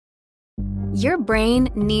Your brain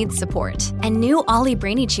needs support, and new Ollie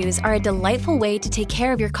Brainy Chews are a delightful way to take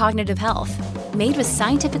care of your cognitive health. Made with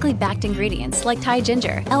scientifically backed ingredients like Thai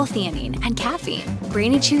ginger, L-theanine, and caffeine,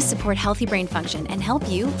 Brainy Chews support healthy brain function and help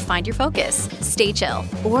you find your focus, stay chill,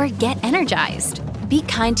 or get energized. Be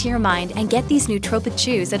kind to your mind and get these nootropic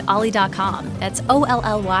chews at ollie.com. That's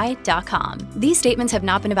OLLY.com. These statements have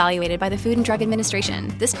not been evaluated by the Food and Drug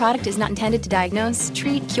Administration. This product is not intended to diagnose,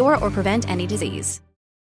 treat, cure, or prevent any disease.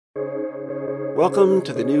 Welcome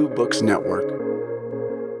to the New Books Network.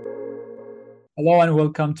 Hello and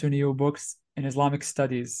welcome to New Books in Islamic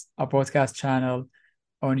Studies, a podcast channel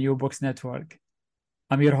on New Books Network.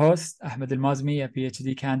 I'm your host, Ahmed Al-Mazmi, a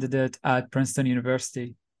PhD candidate at Princeton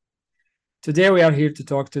University. Today we are here to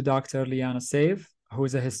talk to Dr. Liana Saif, who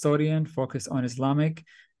is a historian focused on Islamic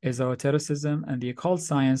esotericism and the occult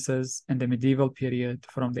sciences in the medieval period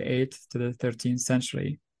from the 8th to the 13th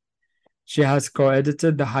century. She has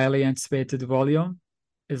co-edited the highly anticipated volume,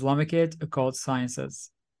 Islamicate, Occult Sciences,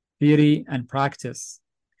 Theory and Practice,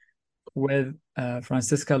 with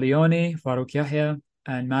Francisca Leone, Farouk Yahya,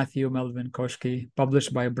 and Matthew Melvin Koshki,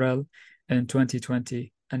 published by Brill in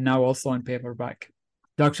 2020, and now also in paperback.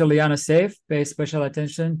 Dr. Liana Saif pays special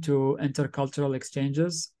attention to intercultural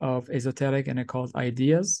exchanges of esoteric and occult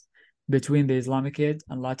ideas between the Islamicate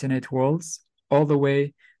and Latinate worlds, all the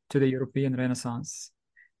way to the European Renaissance,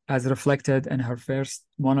 as reflected in her first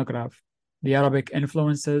monograph, The Arabic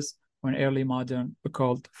Influences on Early Modern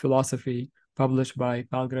Occult Philosophy, published by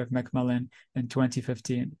Palgrave Macmillan in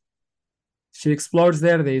 2015. She explores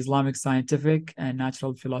there the Islamic scientific and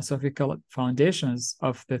natural philosophical foundations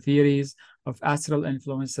of the theories of astral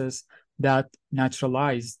influences that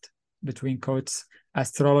naturalized, between quotes,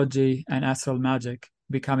 astrology and astral magic,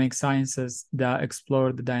 becoming sciences that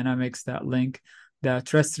explore the dynamics that link the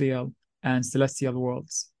terrestrial and celestial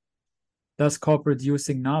worlds, thus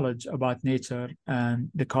co-producing knowledge about nature and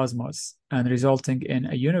the cosmos, and resulting in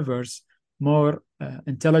a universe more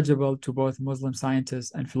intelligible to both Muslim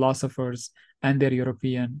scientists and philosophers and their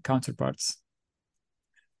European counterparts.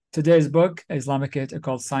 Today's book, Islamicate,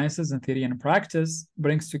 Occult Sciences and Theory and Practice,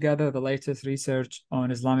 brings together the latest research on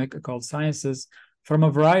Islamic occult sciences from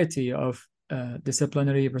a variety of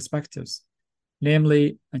disciplinary perspectives,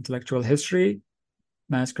 namely intellectual history,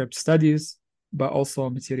 manuscript studies, but also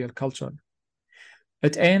material culture.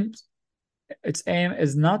 Its aim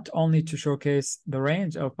is not only to showcase the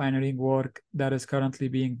range of pioneering work that is currently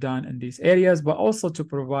being done in these areas, but also to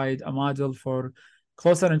provide a model for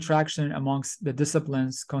closer interaction amongst the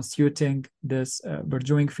disciplines constituting this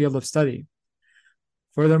burgeoning field of study.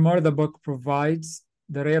 Furthermore, the book provides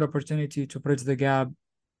the rare opportunity to bridge the gap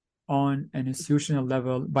on an institutional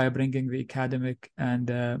level by bringing the academic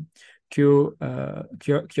and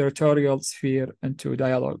curatorial sphere into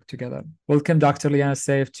dialogue together. Welcome, Dr. Liana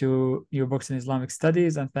Saif, to New Books in Islamic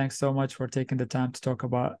Studies, and thanks so much for taking the time to talk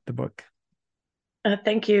about the book.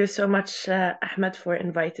 Thank you so much, Ahmed, for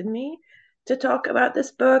inviting me to talk about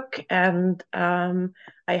this book, and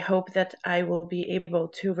I hope that I will be able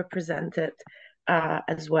to represent it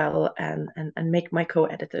as well and make my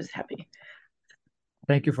co-editors happy.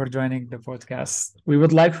 Thank you for joining the podcast. We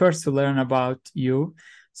would like first to learn about you.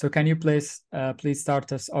 So can you please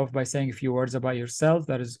start us off by saying a few words about yourself,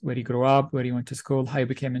 that is, where you grew up, where you went to school, how you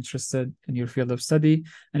became interested in your field of study,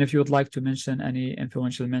 and if you would like to mention any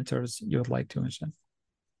influential mentors you would like to mention.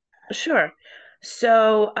 Sure.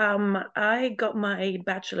 So I got my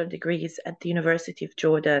bachelor degrees at the University of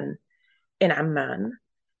Jordan in Amman,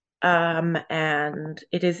 and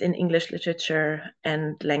it is in English literature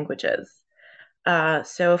and languages.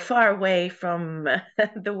 So far away from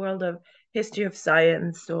the world of history of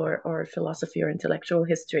science or philosophy or intellectual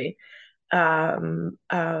history. But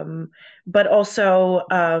also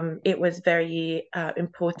it was very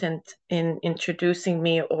important in introducing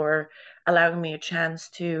me or allowing me a chance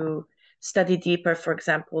to study deeper, for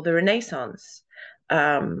example, the Renaissance,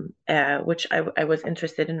 which I was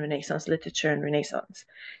interested in Renaissance literature and Renaissance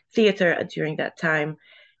theater during that time.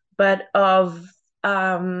 But of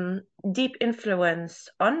deep influence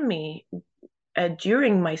on me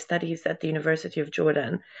during my studies at the University of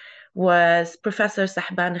Jordan was Professor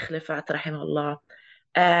Sahban Khlifat, rahimahullah.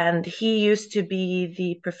 And he used to be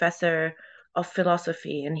the professor of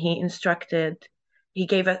philosophy, and he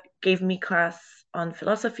gave me class on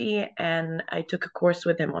philosophy, and I took a course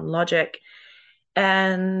with him on logic.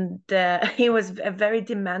 And he was a very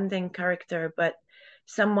demanding character, but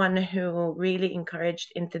someone who really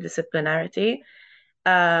encouraged interdisciplinarity,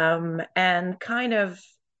 and kind of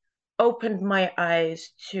opened my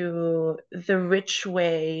eyes to the rich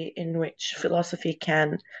way in which philosophy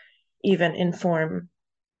can even inform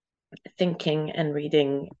thinking and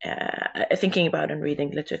reading thinking about and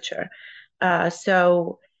reading literature.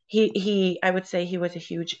 So I would say he was a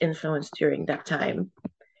huge influence during that time.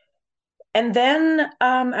 And then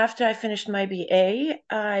after I finished my BA,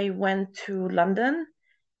 I went to London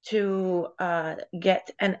to get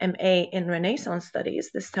an MA in Renaissance Studies,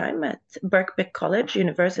 this time at Birkbeck College,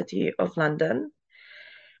 University of London.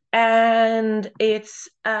 And it's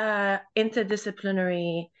an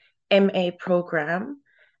interdisciplinary MA program.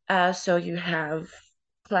 So you have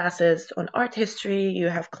classes on art history, you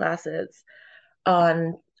have classes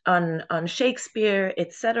on Shakespeare,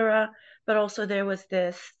 etc. But also there was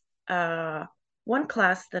this one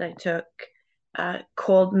class that I took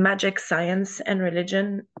called Magic, Science, and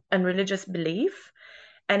Religion and Religious Belief,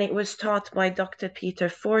 and it was taught by Dr. Peter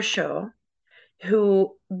Forshaw,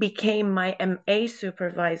 who became my MA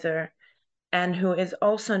supervisor and who is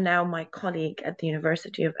also now my colleague at the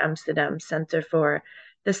University of Amsterdam Center for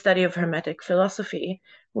the Study of Hermetic Philosophy,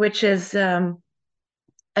 which is a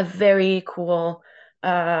very cool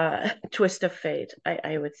twist of fate,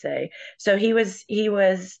 I would say. So he was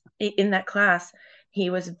in that class. He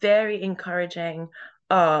was very encouraging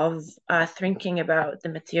of thinking about the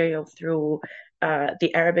material through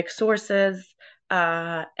the Arabic sources,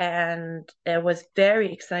 and I was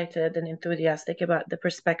very excited and enthusiastic about the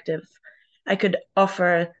perspective I could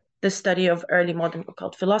offer the study of early modern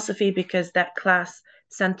occult philosophy, because that class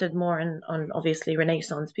centered more on obviously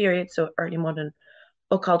Renaissance period, so early modern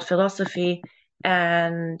occult philosophy.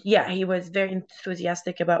 And yeah, he was very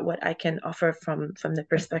enthusiastic about what I can offer from the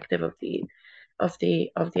perspective of the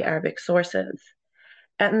Arabic sources.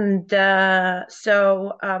 And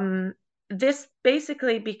so this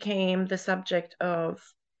basically became the subject of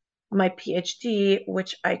my PhD,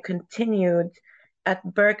 which I continued at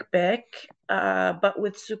Birkbeck, but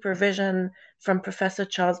with supervision from Professor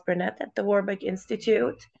Charles Burnett at the Warburg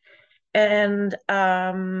Institute. And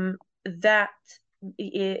that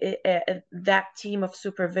team of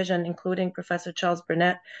supervision, including Professor Charles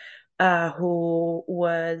Burnett, who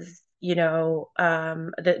was,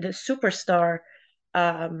 the superstar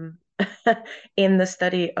in the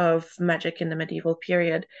study of magic in the medieval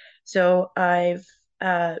period. So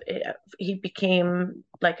he became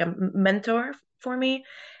like a mentor for me,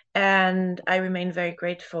 and I remain very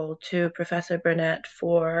grateful to Professor Burnett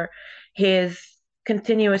for his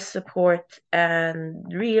continuous support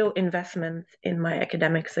and real investment in my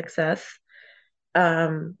academic success.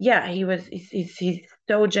 He's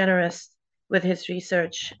so generous with his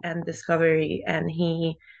research and discovery, and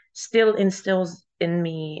he still instills in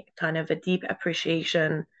me kind of a deep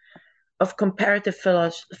appreciation of comparative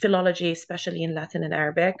philology, especially in Latin and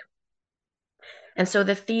Arabic. And so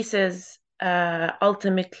the thesis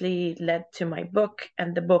ultimately led to my book,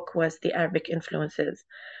 and the book was The Arabic Influences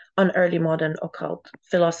on Early Modern Occult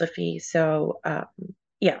Philosophy. So and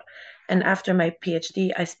after my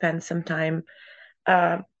PhD, I spent some time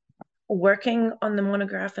working on the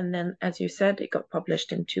monograph, and then, as you said, it got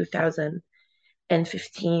published in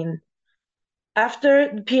 2015.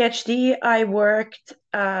 After the PhD, I worked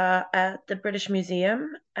at the British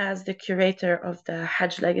Museum as the curator of the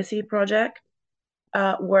Hajj Legacy Project,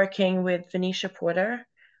 working with Venetia Porter,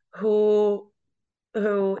 who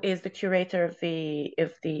is the curator of the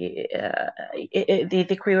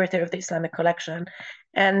curator of the Islamic collection,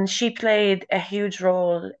 and she played a huge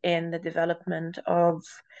role in the development of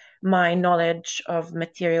my knowledge of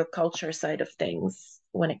material culture side of things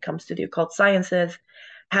when it comes to the occult sciences,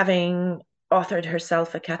 having authored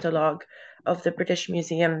herself a catalogue of the British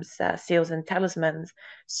Museum's seals and talismans.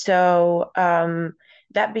 So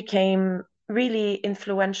that became really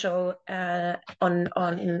influential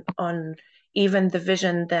on even the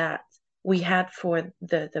vision that we had for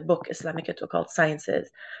the book Islamicate Occult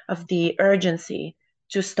Sciences, of the urgency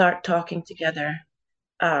to start talking together.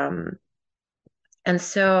 And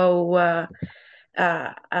so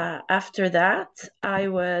after that, I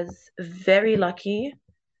was very lucky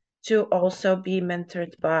to also be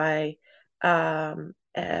mentored by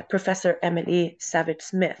Professor Emily Savage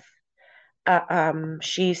Smith.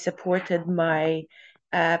 She supported my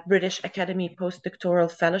British Academy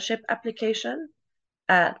postdoctoral fellowship application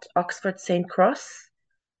at Oxford St. Cross,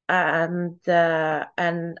 and I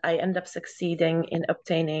ended up succeeding in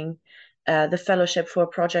obtaining the fellowship for a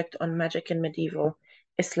project on magic in medieval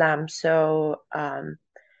Islam. So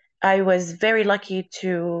I was very lucky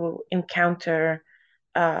to encounter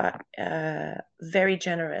very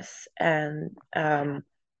generous and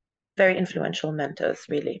very influential mentors,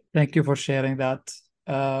 really. Thank you for sharing that.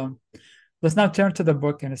 Let's now turn to the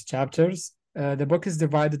book and its chapters. The book is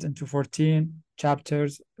divided into 14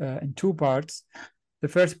 chapters in two parts. The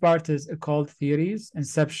first part is Occult Theories,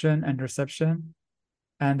 Inception and Reception.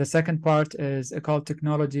 And the second part is Occult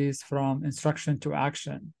Technologies from Instruction to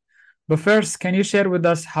Action. But first, can you share with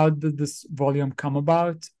us how did this volume come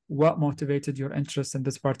about? What motivated your interest in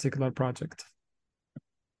this particular project?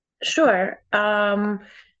 Sure. I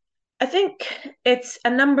think it's a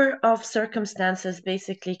number of circumstances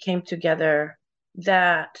basically came together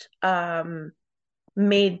that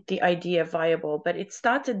made the idea viable, but it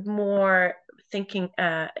started more thinking,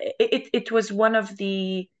 it was one of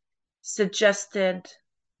the suggested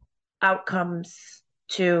outcomes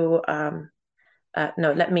to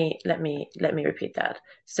no, let me repeat that.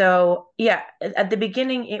 So yeah, at the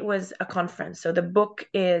beginning it was a conference. So the book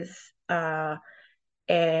is the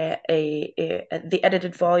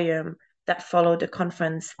edited volume that followed a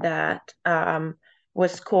conference that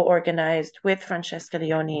was co-organized with Francesca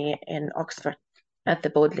Leoni in Oxford at the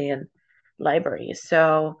Bodleian Library.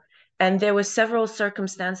 So, and there was several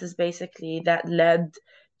circumstances basically that led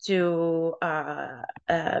to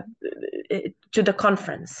the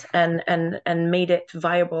conference and made it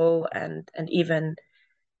viable and even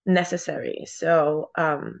necessary. So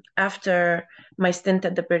after my stint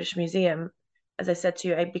at the British Museum, as I said to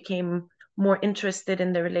you, I became more interested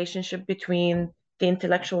in the relationship between the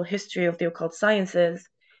intellectual history of the occult sciences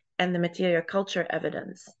and the material culture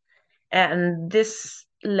evidence. And this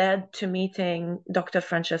led to meeting Dr.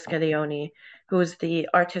 Francesca Leoni, who is the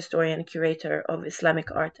art historian and curator of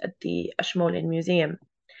Islamic art at the Ashmolean Museum.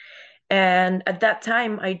 And at that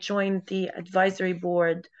time, I joined the advisory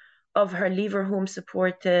board of her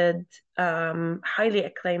Leverhulme-supported, highly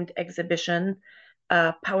acclaimed exhibition,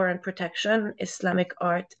 Power and Protection, Islamic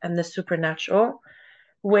Art and the Supernatural,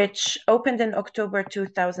 which opened in October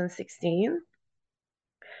 2016.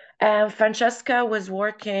 And Francesca was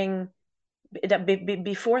working,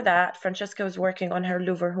 before that, Francesca was working on her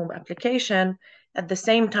Leverhulme application. At the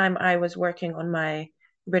same time, I was working on my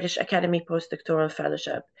British Academy postdoctoral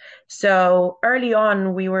fellowship. So early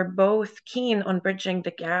on, we were both keen on bridging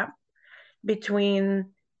the gap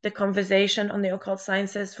between the conversation on the occult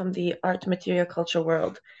sciences from the art material culture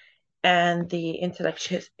world and the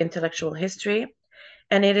intellectual history.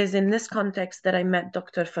 And it is in this context that I met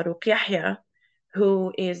Dr. Farouk Yahya,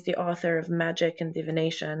 who is the author of Magic and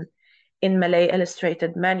Divination in Malay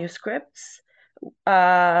illustrated manuscripts.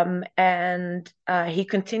 And he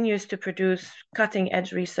continues to produce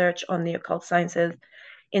cutting-edge research on the occult sciences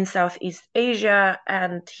in Southeast Asia,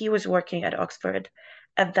 and he was working at Oxford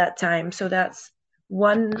at that time. So that's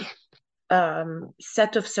one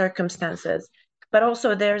set of circumstances. But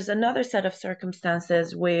also there's another set of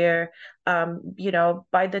circumstances where,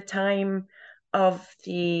 by the time of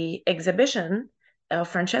the exhibition,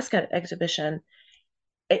 Francesca exhibition,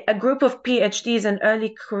 a group of PhDs and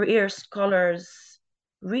early career scholars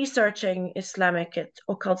researching Islamic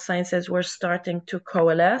occult sciences were starting to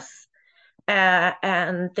coalesce.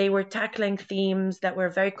 And they were tackling themes that were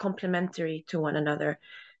very complementary to one another.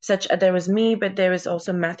 There was me, but there was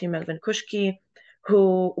also Matthew Melvin Kushki,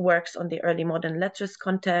 who works on the early modern letters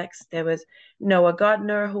context. There was Noah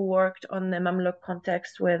Gardner, who worked on the Mamluk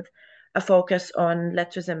context with a focus on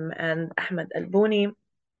lettrism, and Ahmed Al-Bouni,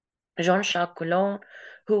 Jean-Jacques Coulon,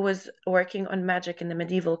 who was working on magic in the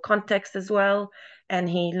medieval context as well. And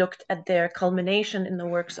he looked at their culmination in the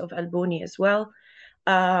works of Al-Bouni as well.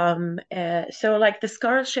 So like the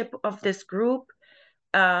scholarship of this group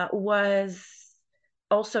was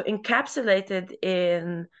also encapsulated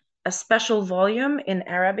in a special volume in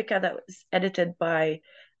Arabica that was edited by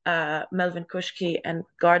Melvin Kushki and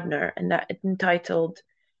Gardner, and that entitled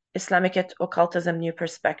Islamicate Occultism, New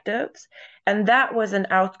Perspectives. And that was an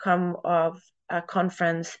outcome of a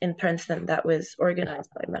conference in Princeton that was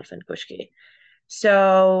organized by Melvin Kushki.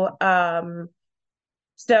 So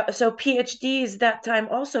PhDs that time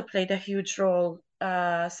also played a huge role.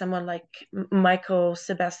 Someone like Michael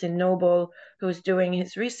Sebastian Noble, who's doing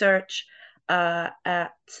his research at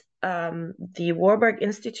the Warburg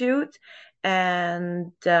Institute,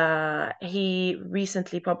 and he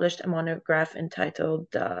recently published a monograph entitled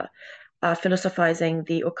Philosophizing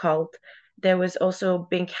the Occult. There was also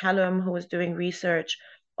Bink Hallam, who was doing research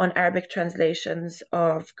on Arabic translations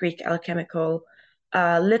of Greek alchemical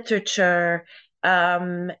literature.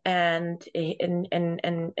 And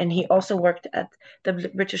he also worked at the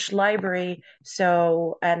British Library,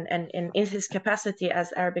 so and in his capacity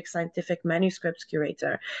as Arabic scientific manuscripts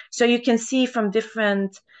curator. So you can see from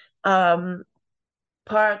different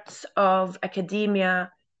parts of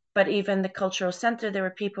academia, but even the cultural center, there were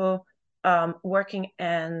people working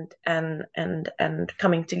and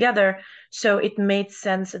coming together. So it made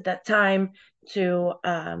sense at that time to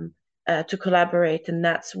collaborate, and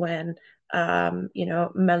that's when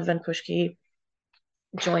Melvin Kushki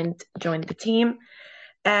joined the team.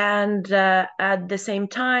 And at the same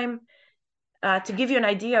time, to give you an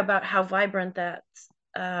idea about how vibrant that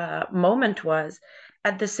moment was,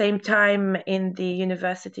 at the same time in the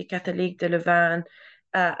Université Catholique de Louvain,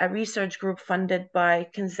 a research group funded by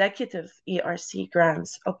consecutive ERC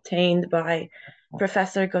grants obtained by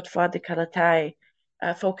Professor Godefroy de Calatai,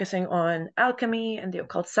 focusing on alchemy and the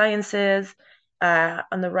occult sciences,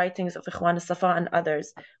 on the writings of Ikhwan al-Safa and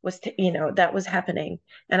others, that was happening.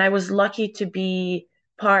 And I was lucky to be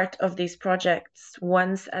part of these projects,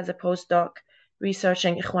 once as a postdoc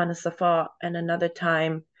researching Ikhwan al-Safa, and another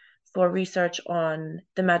time for research on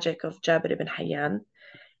the magic of Jabir ibn Hayyan.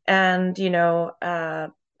 And,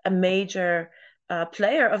 a major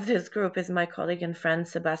player of this group is my colleague and friend,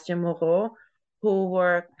 Sébastien Moreau, who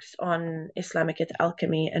works on Islamicate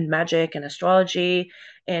alchemy and magic and astrology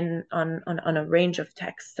on a range of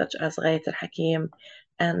texts such as Ghayat al-Hakim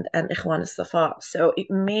and Ikhwan al-Safa. So it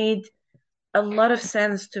made a lot of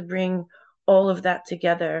sense to bring all of that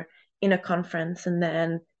together in a conference, and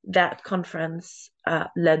then that conference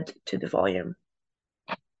led to the volume.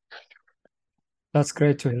 That's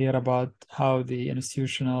great to hear about how the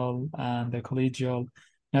institutional and the collegial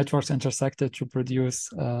networks intersected to produce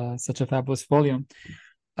such a fabulous volume.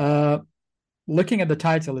 Looking at the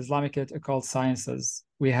title, Islamicate Occult Sciences,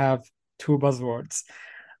 we have two buzzwords.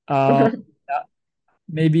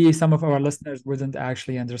 Maybe some of our listeners wouldn't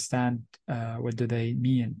actually understand what do they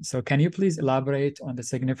mean. So can you please elaborate on the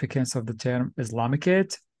significance of the term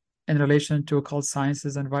Islamicate in relation to occult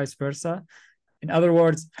sciences and vice versa? In other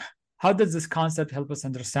words, how does this concept help us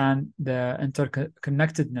understand the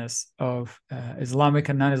interconnectedness of Islamic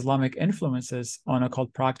and non-Islamic influences on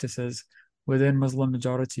occult practices within Muslim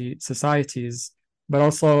majority societies, but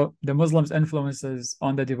also the Muslims' influences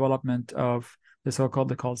on the development of the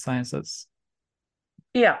so-called occult sciences?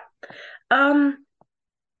 Yeah.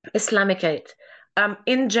 Islamicate.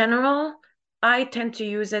 In general, I tend to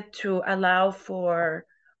use it to allow for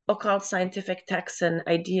occult scientific texts and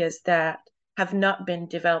ideas that have not been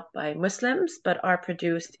developed by Muslims, but are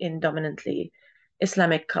produced in dominantly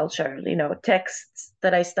Islamic culture. Texts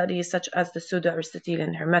that I study, such as the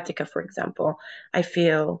Pseudo-Aristotelian Hermetica, for example, I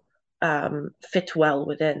feel fit well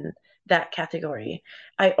within that category.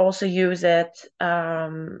 I also use it,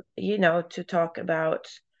 to talk about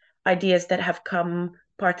ideas that have come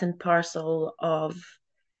part and parcel of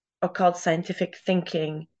occult scientific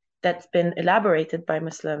thinking that's been elaborated by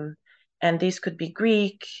Muslim. And these could be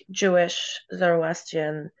Greek, Jewish,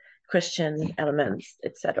 Zoroastrian, Christian elements,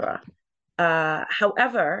 etc.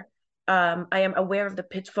 However, I am aware of the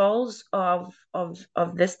pitfalls of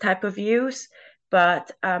this type of use,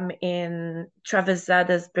 but in Travis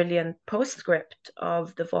Zada's brilliant postscript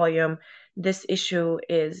of the volume, this issue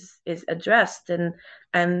is addressed,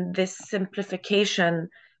 and this simplification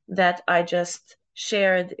that I just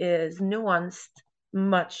shared is nuanced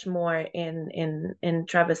much more in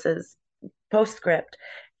Travis's postscript,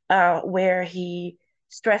 where he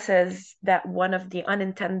stresses that one of the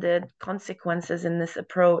unintended consequences in this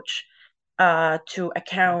approach to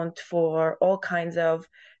account for all kinds of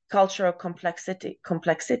cultural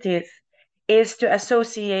complexities is to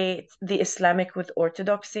associate the Islamic with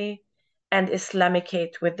orthodoxy and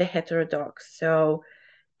Islamicate with the heterodox. So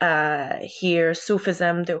here,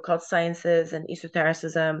 Sufism, the occult sciences, and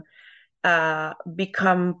esotericism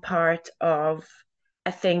become part of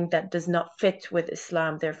a thing that does not fit with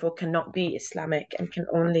Islam, therefore cannot be Islamic and can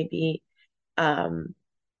only be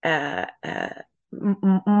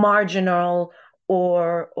marginal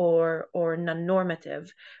or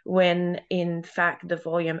non-normative, when in fact the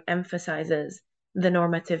volume emphasizes the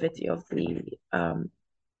normativity of the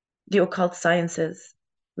occult sciences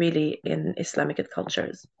really in Islamic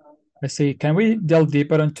cultures. I see. Can we delve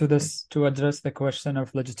deeper into this to address the question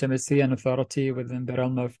of legitimacy and authority within the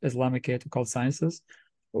realm of Islamicate occult sciences?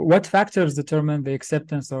 What factors determine the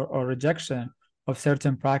acceptance or rejection of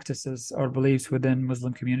certain practices or beliefs within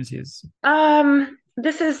Muslim communities?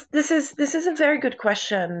 This is a very good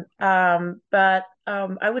question. But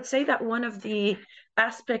I would say that one of the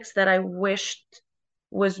aspects that I wished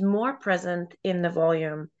was more present in the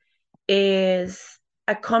volume is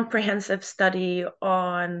a comprehensive study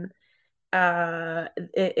on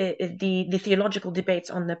the theological debates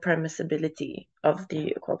on the permissibility of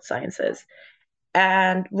the occult sciences.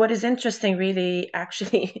 And what is interesting really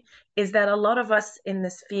actually is that a lot of us in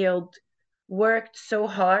this field worked so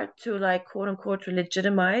hard to, like, quote unquote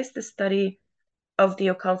legitimize the study of the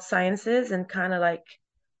occult sciences and kind of like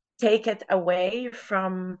take it away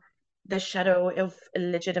from the shadow of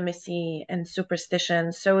legitimacy and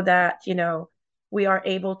superstition, so that we are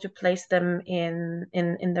able to place them in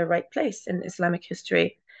the right place in Islamic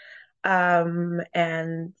history.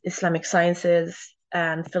 and Islamic sciences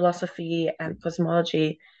and philosophy and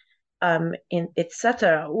cosmology, in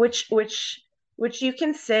etc., which you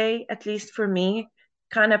can say, at least for me,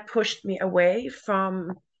 kind of pushed me away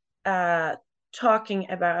from talking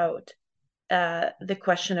about the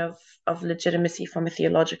question of legitimacy from a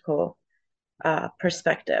theological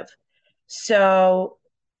perspective. So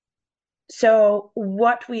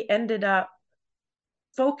what we ended up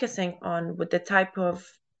focusing on with the type of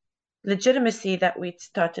legitimacy that we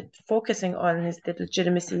started focusing on is the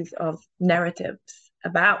legitimacies of narratives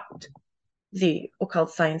about the occult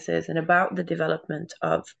sciences and about the development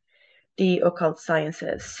of the occult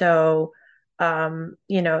sciences. So, and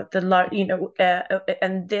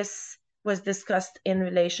this was discussed in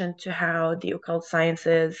relation to how the occult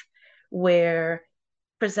sciences were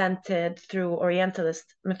presented through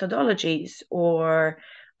Orientalist methodologies, or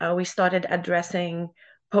we started addressing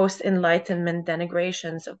post-Enlightenment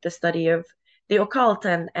denigrations of the study of the occult,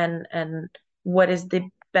 and what is the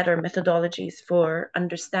better methodologies for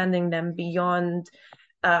understanding them beyond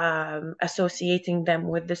associating them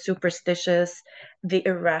with the superstitious, the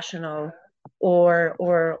irrational,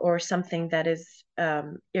 or something that is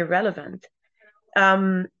irrelevant.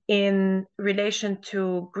 In relation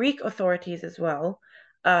to Greek authorities as well,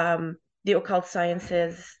 the occult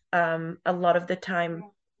sciences a lot of the time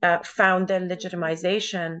found their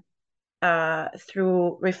legitimization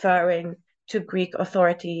through referring to Greek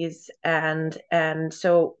authorities, and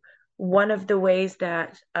so one of the ways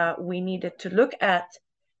that we needed to look at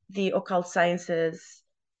the occult sciences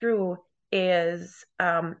through is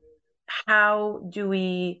how do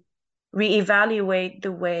we reevaluate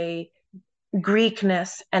the way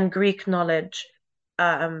Greekness and Greek knowledge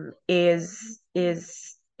is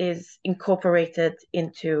incorporated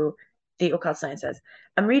into the occult sciences.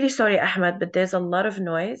 I'm really sorry, Ahmed, but there's a lot of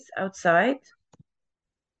noise outside.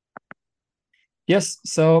 Yes,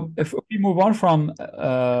 so if we move on from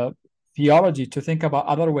theology to think about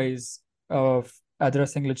other ways of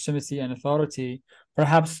addressing legitimacy and authority,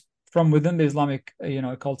 perhaps from within the Islamic,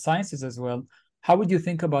 occult sciences as well, how would you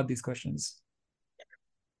think about these questions?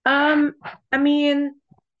 I mean,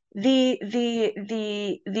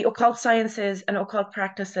 the occult sciences and occult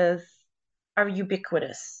practices are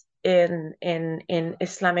ubiquitous in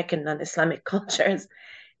Islamic and non-Islamic cultures.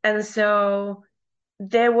 And so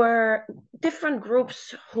there were different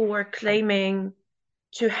groups who were claiming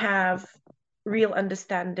to have real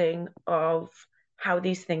understanding of how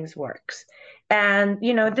these things works. And,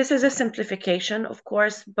 this is a simplification, of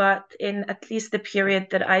course, but in at least the period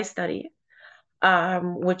that I study,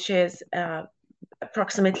 which is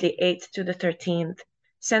approximately 8th to the 13th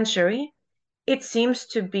century, it seems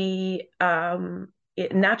to be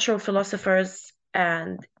natural philosophers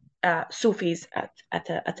and Sufis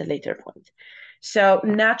at a later point. So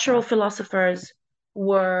natural philosophers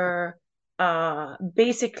were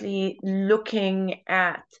basically looking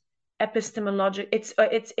at it's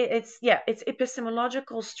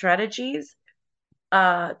epistemological strategies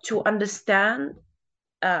to understand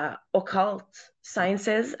occult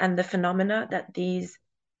sciences and the phenomena that these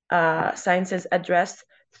sciences address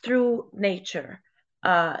through nature,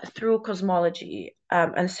 through cosmology.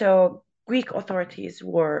 And so Greek authorities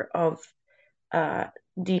were of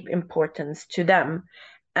deep importance to them.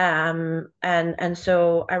 And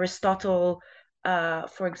so Aristotle,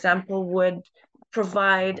 for example, would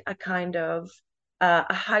provide a kind of a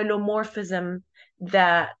hylomorphism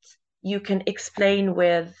that you can explain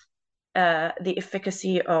with the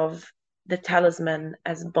efficacy of the talisman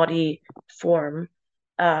as body form,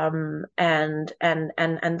 and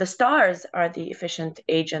the stars are the efficient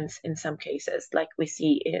agents in some cases, like we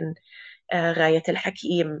see in Ghayat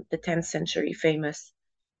al-Hakim, the 10th century famous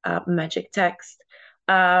magic text.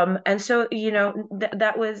 And so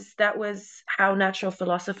that was how natural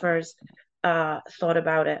philosophers thought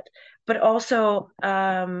about it. But also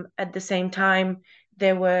at the same time,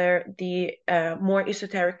 there were the more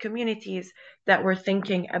esoteric communities that were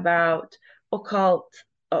thinking about occult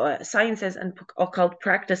sciences and occult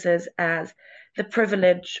practices as the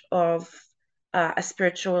privilege of a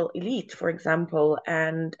spiritual elite, for example.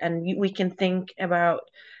 And we can think about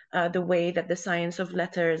the way that the science of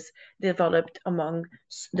letters developed among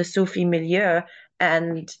the Sufi milieu,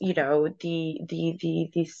 and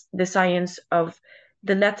the science of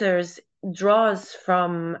the letters draws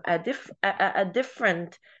from a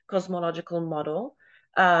different cosmological model,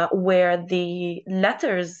 where the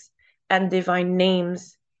letters and divine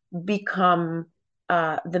names become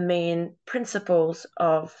the main principles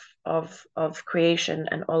of creation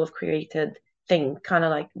and all of created thing, kind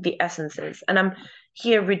of like the essences. And I'm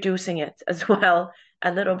here reducing it as well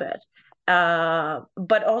a little bit.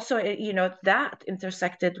 But also, that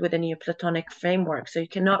intersected with a Neoplatonic framework. So you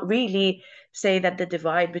cannot really say that the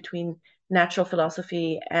divide between natural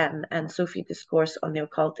philosophy and Sufi discourse on the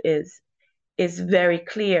occult is very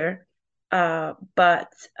clear.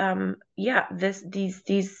 But yeah,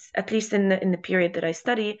 these at least in the period that I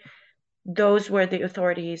study, those were the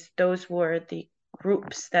authorities, those were the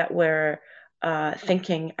groups that were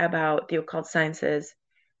thinking about the occult sciences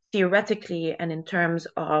theoretically and in terms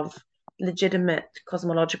of legitimate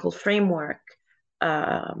cosmological framework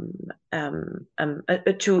to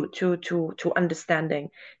understanding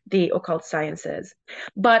the occult sciences.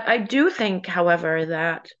 But I do think, however,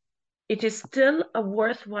 that it is still a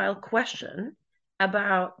worthwhile question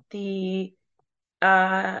about the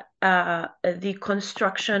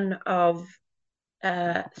construction of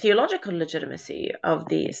theological legitimacy of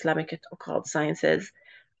the Islamic occult sciences.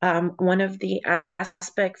 One of the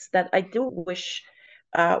aspects that I do wish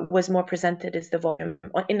was more presented is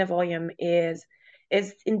in the volume is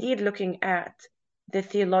indeed looking at the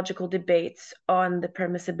theological debates on the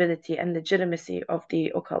permissibility and legitimacy of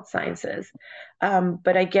the occult sciences.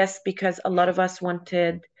 But I guess because a lot of us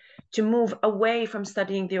wanted to move away from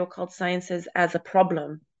studying the occult sciences as a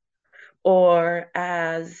problem or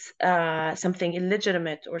as something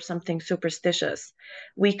illegitimate or something superstitious,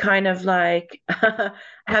 we kind of like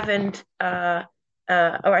haven't, or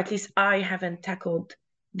at least I haven't tackled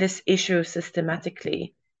this issue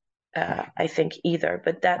systematically, I think either.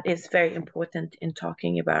 But that is very important in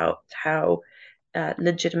talking about how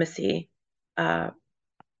legitimacy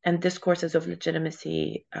and discourses of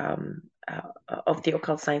legitimacy of the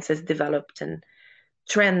occult sciences developed and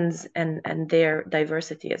trends and their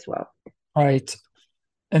diversity as well. Right.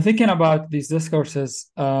 And thinking about these discourses,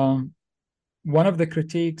 one of the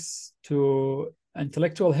critiques to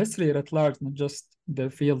intellectual history at large, not just the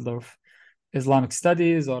field of Islamic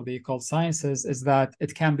studies or the occult sciences, is that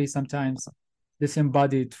it can be sometimes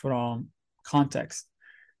disembodied from context.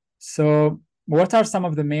 So what are some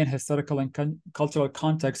of the main historical and cultural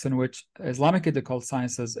contexts in which Islamic occult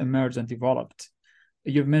sciences emerged and developed?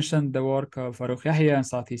 You've mentioned the work of Farouk Yahya in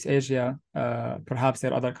Southeast Asia. Perhaps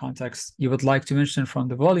there are other contexts you would like to mention from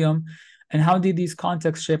the volume. And how did these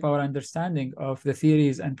contexts shape our understanding of the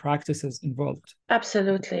theories and practices involved?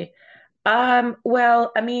 Absolutely.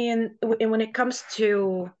 Well, I mean, when it comes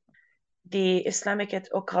to the Islamic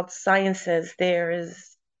occult sciences,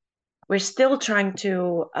 we're still trying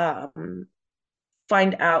to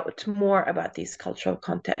find out more about these cultural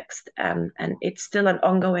contexts, and it's still an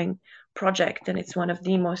ongoing project, and it's one of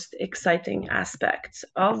the most exciting aspects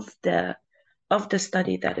of the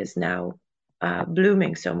study that is now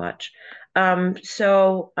blooming so much.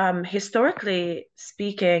 Historically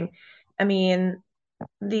speaking, I mean,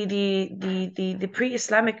 the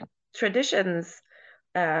pre-Islamic traditions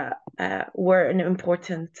were an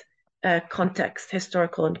important context,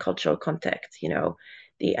 historical and cultural context. You know,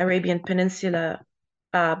 the Arabian Peninsula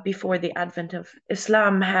before the advent of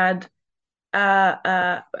Islam had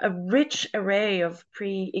a rich array of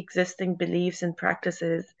pre-existing beliefs and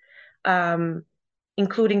practices,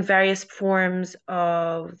 including various forms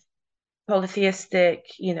of polytheistic,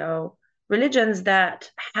 religions that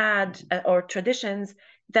had, or traditions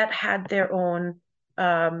that had their own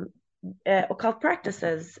occult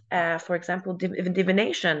practices. For example,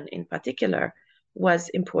 divination in particular was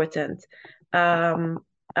important. The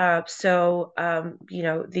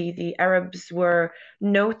Arabs were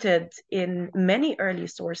noted in many early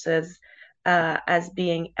sources as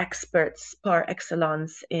being experts par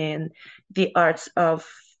excellence in the arts of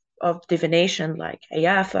divination, like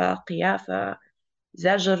Ayafa, Qiyafa,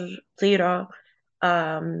 Zajr, Tira,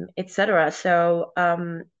 etc. So,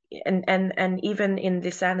 and even in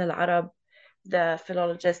Lisan al-Arab, the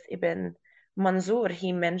philologist Ibn Manzur,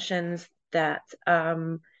 he mentions that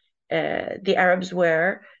the Arabs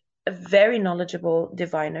were very knowledgeable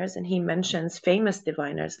diviners, and he mentions famous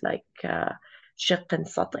diviners like Shiq and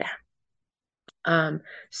Satih.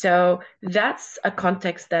 So that's a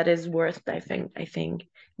context that is worth diving, I think,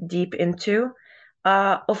 deep into.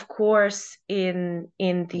 Of course, in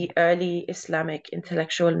the early Islamic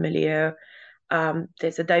intellectual milieu,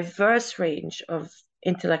 there's a diverse range of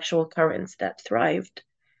intellectual currents that thrived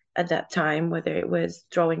at that time, whether it was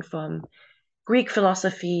drawing from Greek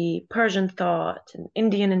philosophy, Persian thought, and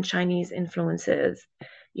Indian and Chinese influences.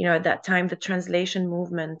 At that time, the translation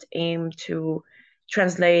movement aimed to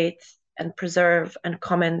translate and preserve and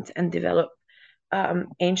comment and develop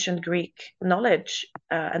ancient Greek knowledge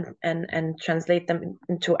and translate them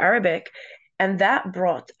into Arabic. And that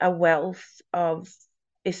brought a wealth of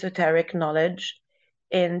esoteric knowledge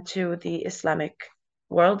into the Islamic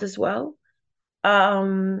world as well.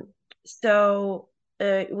 So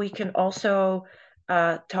we can also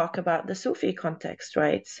talk about the Sufi context,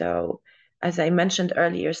 right? So as I mentioned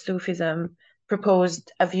earlier, Sufism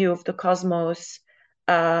proposed a view of the cosmos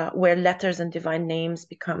where letters and divine names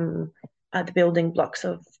become the building blocks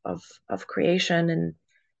of creation, and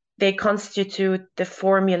they constitute the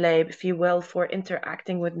formulae, if you will, for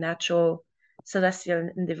interacting with natural, celestial,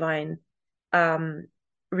 and divine um,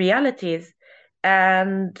 realities.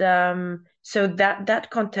 And so that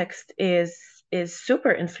context is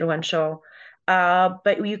super influential.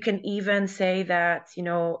 But you can even say that, you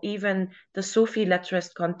know, even the Sufi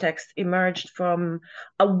letterist context emerged from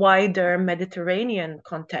a wider Mediterranean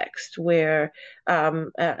context where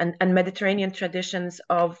and Mediterranean traditions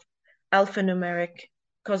of alphanumeric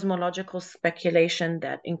cosmological speculation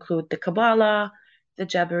that include the Kabbalah, the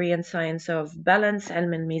Jabarian science of balance,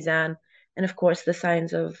 ilm al-mizan, and of course the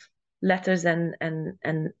science of letters and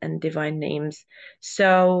divine names.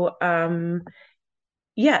 So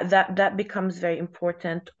yeah, that becomes very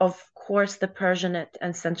important. Of course, the Persianate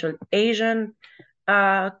and Central Asian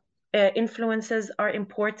influences are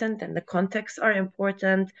important, and the contexts are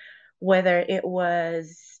important. Whether it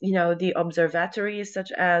was, you know, the observatories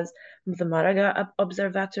such as the Maraga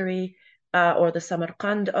Observatory or the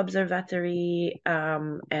Samarkand Observatory,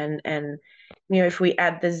 and you know, if we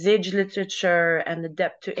add the Zij literature and the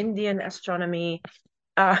depth to Indian astronomy,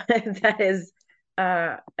 that is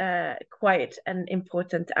quite an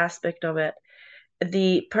important aspect of it.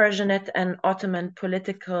 The Persianate and Ottoman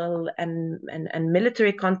political and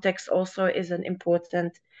military context also is an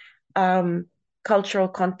important um, cultural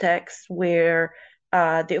context where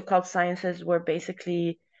the occult sciences were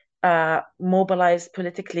basically mobilized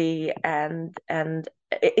politically and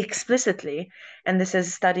explicitly. And this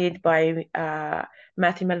is studied by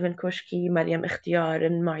Matthew Melvin Kushki, Mariam Ikhtiyar,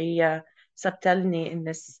 and Maria Sabtelny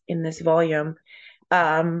in this volume.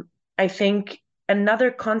 I think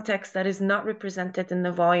another context that is not represented in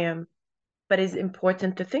the volume, but is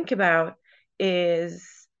important to think about,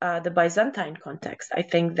 is the Byzantine context. I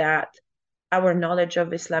think that our knowledge of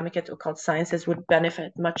Islamicate occult sciences would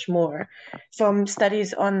benefit much more from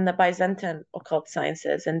studies on the Byzantine occult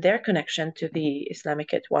sciences and their connection to the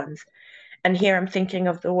Islamicate ones. And here I'm thinking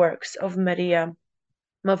of the works of Maria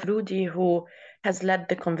Mavroudi, who has led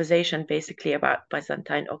the conversation basically about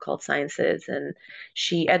Byzantine occult sciences. And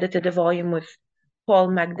she edited a volume with Paul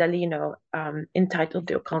Magdaleno entitled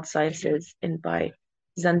The Occult Sciences in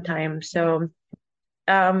Byzantine. So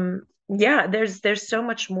yeah, there's so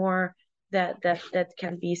much more that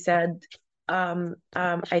can be said.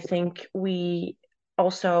 I think we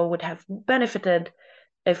also would have benefited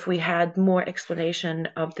if we had more explanation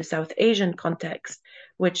of the South Asian context,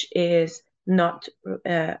 which is not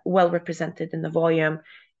well represented in the volume,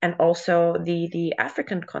 and also the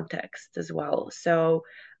African context as well. So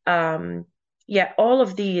yeah, all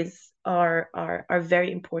of these are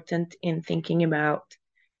very important in thinking about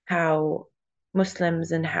how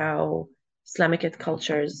Muslims and how Islamic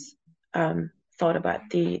cultures thought about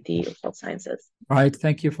the occult sciences. Right.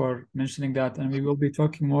 Thank you for mentioning that. And we will be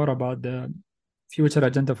talking more about the future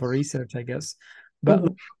agenda for research, I guess. But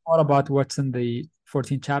let's talk more about what's in the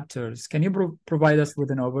 14 chapters. Can you provide us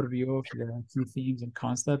with an overview of the key themes and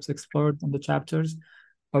concepts explored in the chapters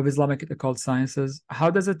of Islamic occult sciences? How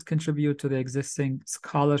does it contribute to the existing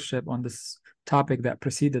scholarship on this topic that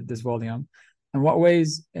preceded this volume? In what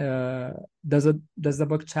ways does the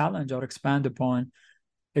book challenge or expand upon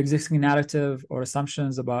existing narrative or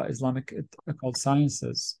assumptions about Islamic occult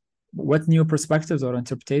sciences? What new perspectives or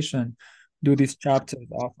interpretation do these chapters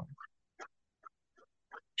offer?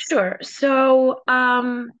 Sure. So,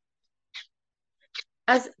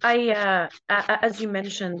 as you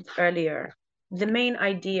mentioned earlier, the main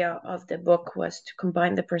idea of the book was to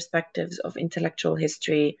combine the perspectives of intellectual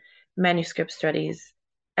history, manuscript studies,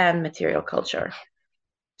 and material culture.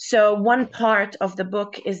 So one part of the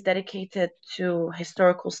book is dedicated to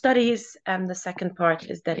historical studies, and the second part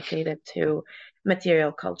is dedicated to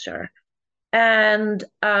material culture. And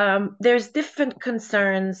there's different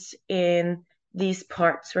concerns in these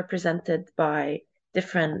parts represented by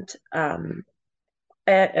different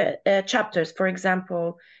chapters. For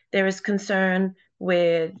example, there is concern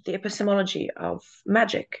with the epistemology of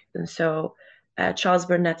magic. And so Charles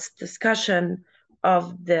Burnett's discussion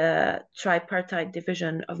of the tripartite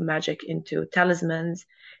division of magic into talismans,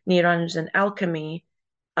 neurons, and alchemy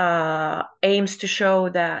aims to show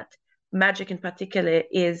that magic in particular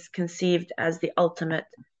is conceived as the ultimate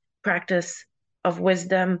practice of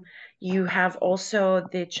wisdom. You have also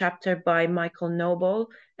the chapter by Michael Noble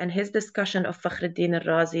and his discussion of Fakhruddin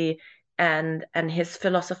al-Razi and his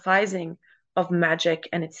philosophizing magic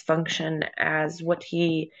and its function as what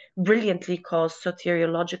he brilliantly calls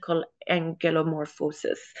soteriological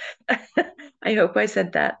angelomorphosis. I hope I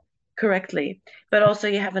said that correctly. But also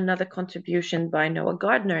you have another contribution by Noah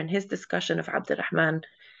Gardner in his discussion of Abdurrahman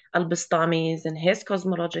al-Bastami's and his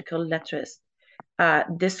cosmological letters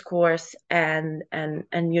discourse and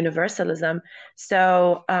universalism.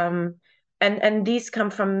 So and these come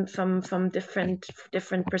from different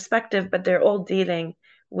perspective, but they're all dealing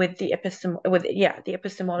with the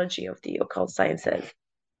epistemology of the occult sciences.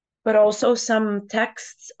 But also some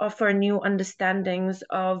texts offer new understandings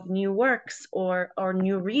of new works or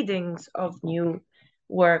new readings of new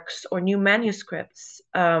works or new manuscripts.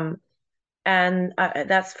 And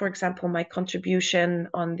that's, for example, my contribution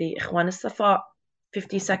on the Ikhwan al-Safa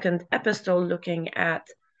 52nd epistle, looking at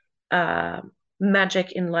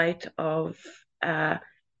magic in light of a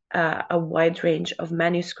wide range of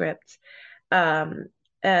manuscripts. To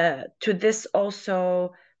this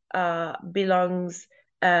also belongs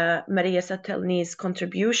Maria Satelni's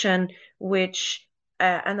contribution, which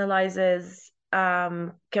analyzes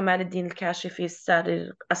Kamal al-Din al-Kashifi's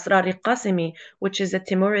Asrar al-Qasimi, which is a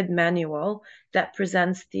Timurid manual that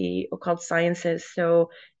presents the occult sciences. So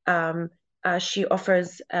she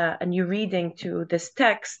offers a new reading to this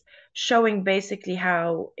text, showing basically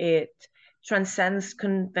how it transcends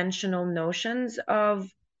conventional notions of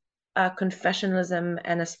confessionalism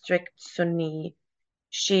and a strict Sunni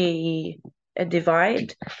Shi'i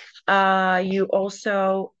divide. You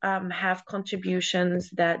also have contributions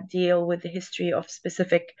that deal with the history of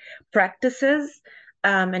specific practices.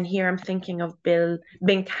 And here I'm thinking of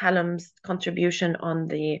Bint Halam's contribution on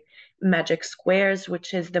the magic squares,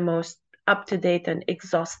 which is the most up-to-date and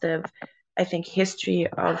exhaustive, I think, history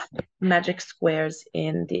of magic squares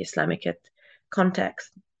in the Islamicate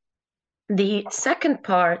context. The second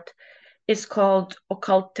part is called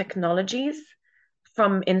Occult Technologies,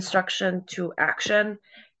 from Instruction to Action.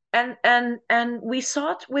 And we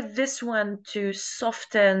sought with this one to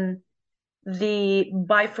soften the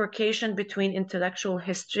bifurcation between intellectual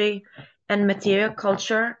history and material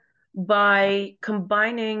culture by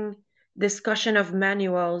combining discussion of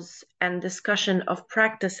manuals and discussion of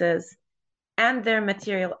practices and their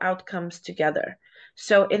material outcomes together.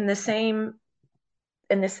 So in this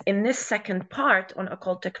second part on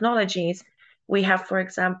occult technologies, we have, for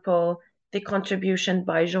example, the contribution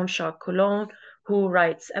by Jean-Jacques Coulon, who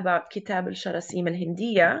writes about Kitab al-Sharasim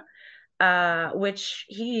al-Hindiya, which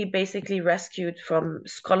he basically rescued from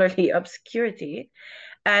scholarly obscurity.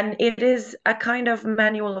 And it is a kind of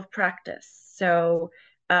manual of practice. So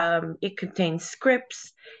it contains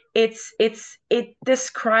scripts. It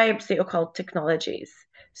describes the occult technologies.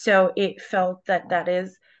 So it felt that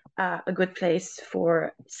is a good place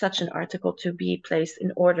for such an article to be placed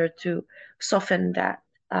in order to soften that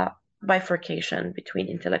bifurcation between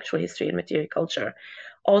intellectual history and material culture.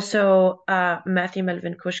 Also, Matthew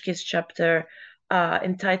Melvin Kushki's chapter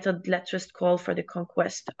entitled Letrist Call for the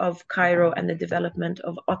Conquest of Cairo and the Development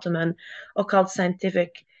of Ottoman Occult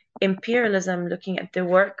Scientific Imperialism, looking at the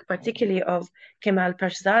work particularly of Kemal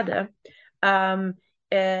Pashzadeh.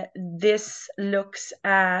 This looks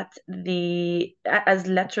at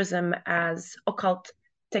lettrism as occult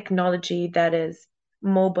technology that is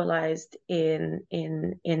mobilized in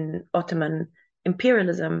Ottoman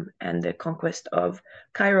imperialism and the conquest of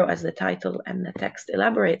Cairo, as the title and the text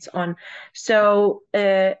elaborates on. So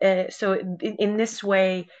in this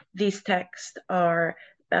way, these texts are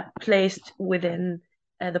placed within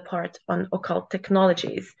the part on occult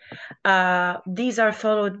technologies. These are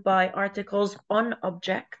followed by articles on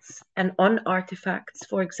objects and on artifacts.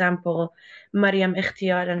 For example, Mariam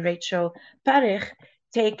Ikhtiyar and Rachel Parikh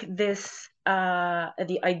take this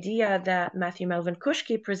the idea that Matthew Melvin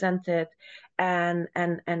Kushki presented and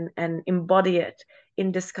embody it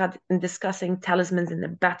in discussing talismans in the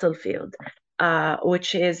battlefield,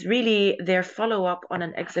 which is really their follow-up on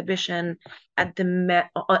an exhibition at the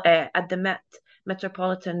Met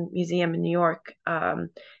Metropolitan Museum in New York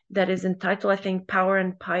that is entitled, I think, Power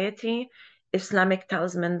and Piety, Islamic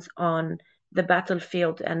Talismans on the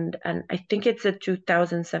Battlefield. And I think it's a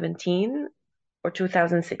 2017 or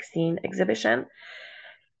 2016 exhibition.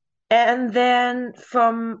 And then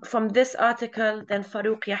from this article, then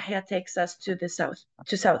Farouk Yahya takes us to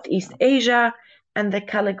Southeast Asia and the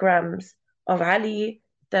calligrams of Ali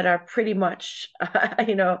that are pretty much,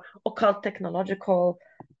 occult technological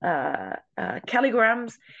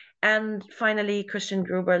calligrams. And finally, Christian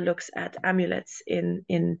Gruber looks at amulets in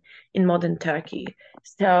modern Turkey.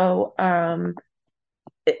 So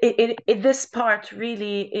this part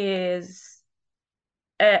really is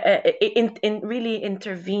really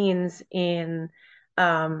intervenes in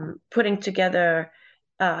putting together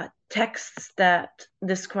texts that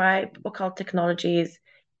describe occult technologies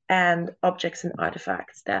and objects and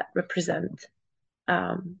artifacts that represent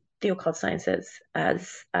the occult sciences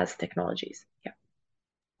as technologies. Yeah.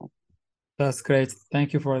 That's great.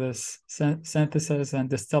 Thank you for this synthesis and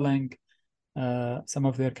distilling some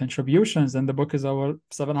of their contributions. And the book is over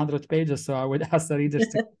 700 pages, so I would ask the readers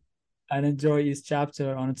to and enjoy each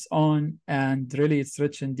chapter on its own. And really, it's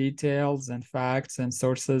rich in details and facts and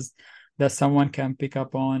sources that someone can pick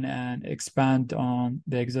up on and expand on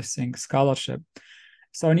the existing scholarship.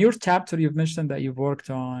 So in your chapter, you've mentioned that you've worked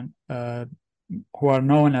on who are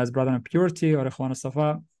known as Brethren of Purity or Ikhwan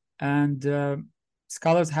al-Safa, and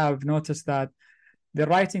scholars have noticed that the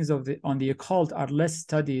writings on the occult are less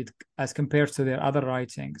studied as compared to their other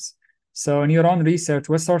writings. So in your own research,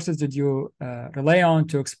 what sources did you rely on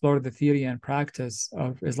to explore the theory and practice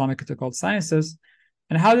of Islamic occult sciences?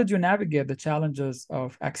 And how did you navigate the challenges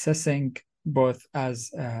of accessing both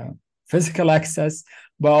as physical access,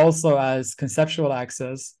 but also as conceptual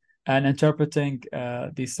access and interpreting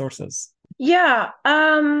these sources? Yeah.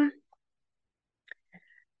 I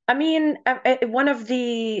mean, one of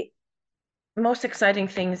the most exciting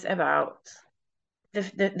things about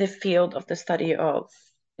the field of the study of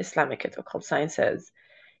Islamic occult sciences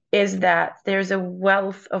is that there's a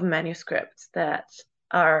wealth of manuscripts that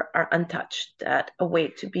are untouched, that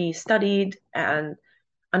await to be studied and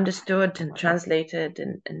understood and translated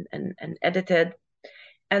and edited.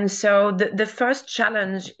 And so the first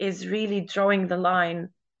challenge is really drawing the line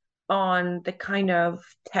on the kind of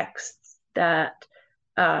texts that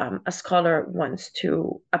a scholar wants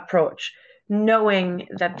to approach, knowing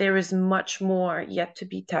that there is much more yet to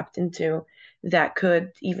be tapped into that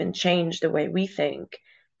could even change the way we think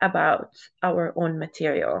about our own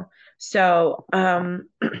material. So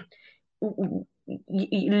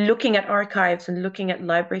looking at archives and looking at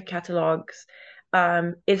library catalogs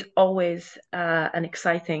is always an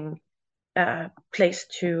exciting place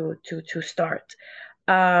to start.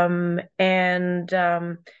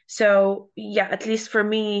 So yeah, at least for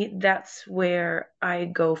me, that's where I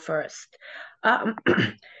go first.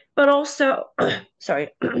 But also, sorry,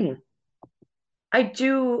 I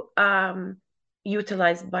do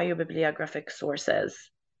utilize biobibliographic sources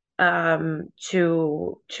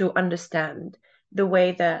to understand the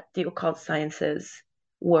way that the occult sciences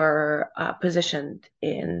were positioned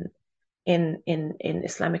in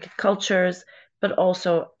Islamic cultures, but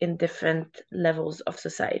also in different levels of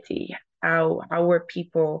society. How were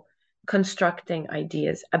people constructing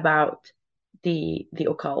ideas about the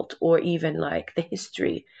occult, or even like the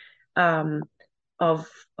history of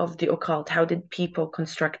the occult? How did people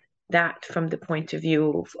construct that from the point of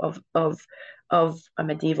view of a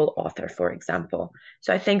medieval author, for example?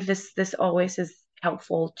 So I think this always is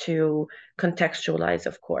helpful to contextualize,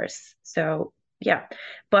 of course. So yeah,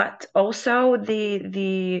 but also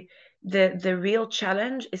the real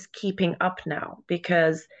challenge is keeping up now,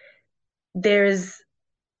 because there's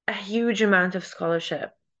a huge amount of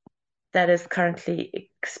scholarship that is currently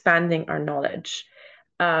expanding our knowledge,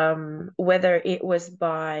 whether it was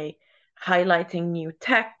by highlighting new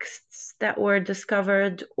texts that were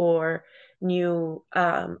discovered or new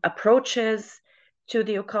approaches to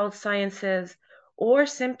the occult sciences, or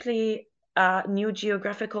simply new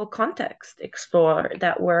geographical context explored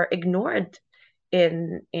that were ignored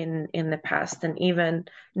in the past and even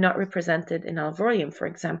not represented in Alvorium, for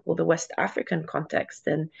example, the West African context.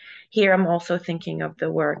 And here I'm also thinking of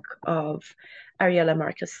the work of Ariella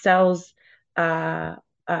Marcus Sells and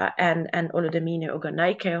Oludemina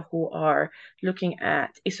Ogonaike, who are looking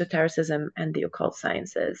at esotericism and the occult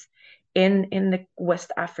sciences in the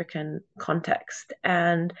West African context.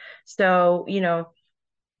 And so, you know,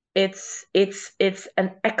 it's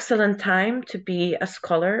an excellent time to be a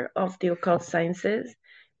scholar of the occult sciences,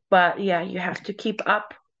 but yeah, you have to keep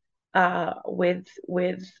up with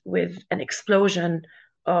an explosion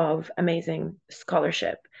of amazing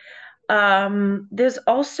scholarship. There's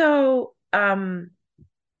also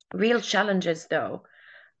real challenges, though,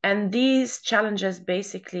 and these challenges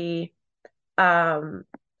basically,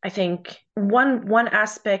 I think one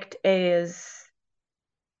aspect is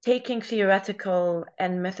taking theoretical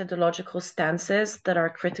and methodological stances that are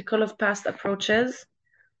critical of past approaches.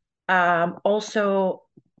 Also,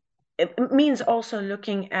 it means also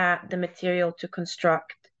looking at the material to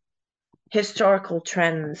construct historical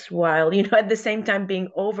trends, while, you know, at the same time being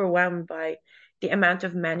overwhelmed by the amount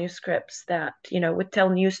of manuscripts that, you know, would tell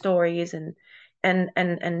new stories and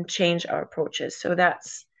change our approaches. So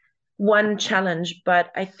that's one challenge. But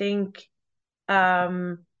I think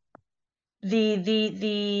the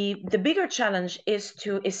bigger challenge is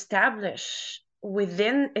to establish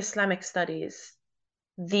within Islamic studies,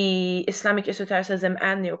 the Islamic esotericism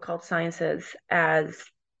and the occult sciences as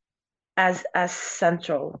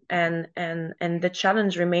central, and the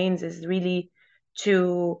challenge remains is really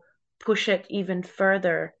to push it even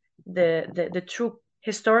further, the true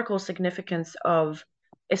historical significance of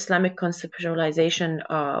Islamic conceptualization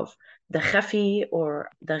of the khafi or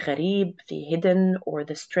the gharib, the hidden or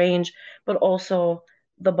the strange, but also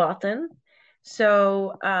the batin.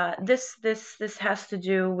 So this has to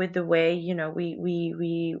do with the way, you know,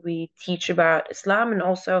 we teach about Islam, and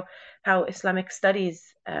also how Islamic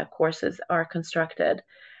studies courses are constructed.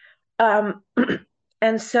 Um,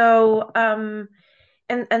 and so and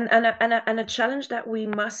a challenge that we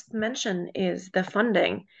must mention is the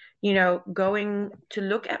funding. You know, going to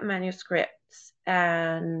look at manuscripts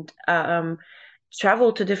and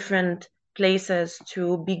travel to different places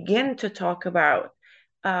to begin to talk about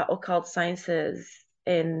occult sciences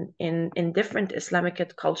in different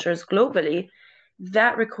Islamic cultures globally,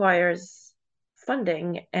 that requires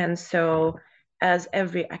funding. And so, as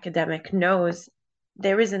every academic knows,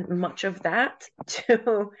 there isn't much of that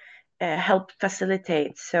to help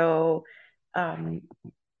facilitate. So, um,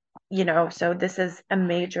 you know, so this is a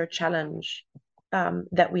major challenge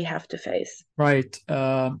that we have to face. Right.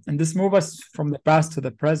 And this moves us from the past to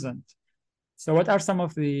the present. So what are some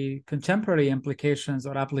of the contemporary implications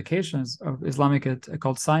or applications of Islamic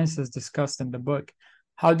occult sciences discussed in the book?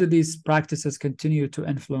 How do these practices continue to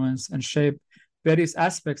influence and shape various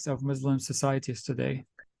aspects of Muslim societies today?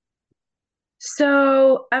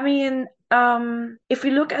 So, I mean, if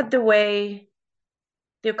we look at the way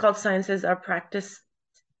the occult sciences are practiced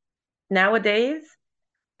nowadays,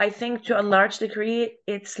 I think to a large degree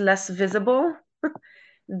it's less visible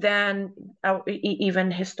than even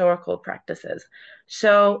historical practices.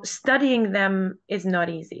 So studying them is not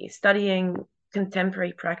easy. Studying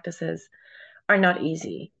contemporary practices are not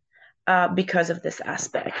easy because of this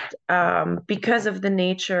aspect, because of the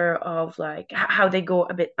nature of like how they go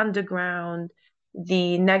a bit underground,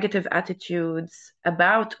 the negative attitudes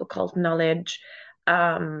about occult knowledge.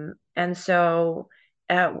 And so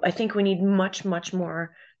I think we need much, much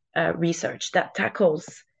more research that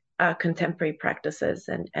tackles contemporary practices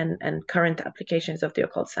and current applications of the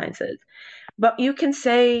occult sciences. But you can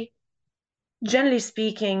say, generally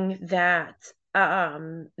speaking, that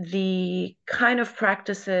the kind of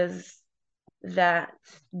practices that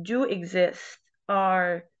do exist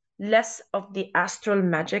are less of the astral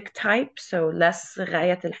magic type, so less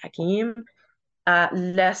Ghayat al-Hakim,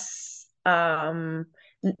 less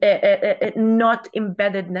not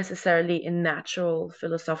embedded necessarily in natural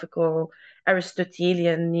philosophical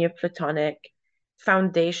Aristotelian Neoplatonic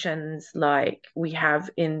foundations like we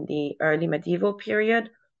have in the early medieval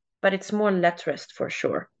period, but it's more letterist for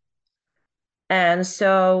sure. And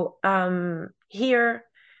so here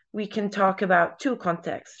we can talk about two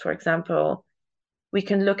contexts. For example, we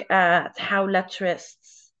can look at how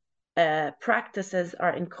letterists' practices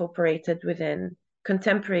are incorporated within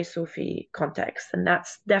contemporary Sufi context, and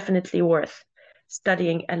that's definitely worth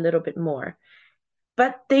studying a little bit more.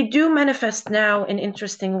 But they do manifest now in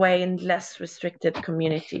interesting way in less restricted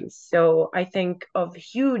communities. So I think of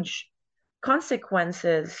huge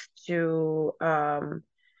consequences to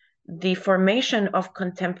the formation of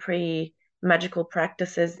contemporary magical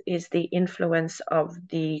practices is the influence of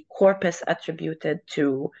the corpus attributed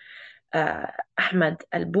to Ahmad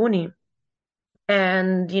al-Buni.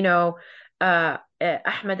 And, you know,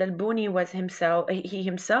 Ahmad al-Buni was himself, he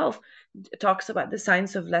himself talks about the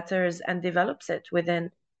science of letters and develops it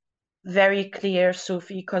within very clear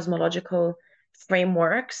Sufi cosmological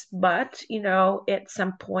frameworks. But, you know, at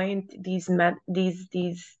some point, these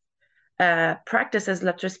practices,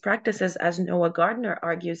 leftist practices, as Noah Gardner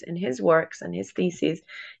argues in his works and his theses,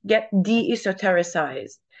 get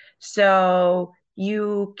de-esotericized. So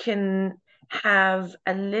you can have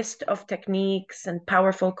a list of techniques and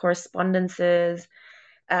powerful correspondences,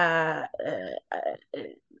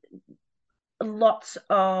 lots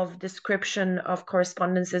of description of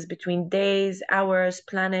correspondences between days, hours,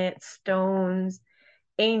 planets, stones,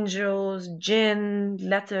 angels, jinn,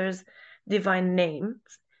 letters, divine names,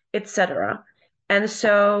 etc. And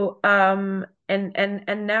so and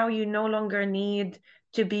now you no longer need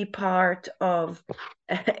to be part of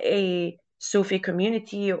a Sufi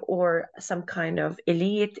community or some kind of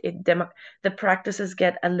elite. The practices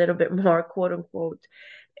get a little bit more quote unquote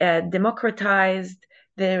democratized.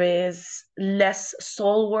 There is less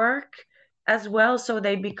soul work as well, so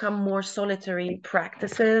they become more solitary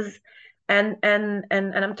practices. And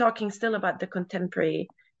I'm talking still about the contemporary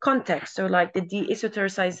context. So like the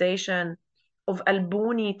de-esotericization of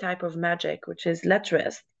Albuni type of magic, which is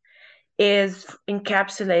letterist, is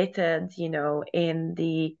encapsulated, in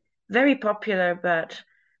the very popular but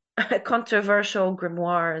controversial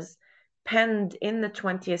grimoires penned in the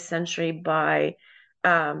 20th century by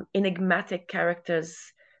enigmatic characters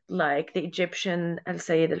like the Egyptian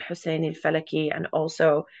Al-Sayyid al-Husseini al-Falaki and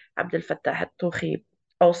also Abd al-Fattah al-Tuhi,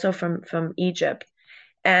 also from Egypt.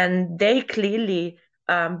 And they clearly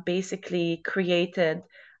basically created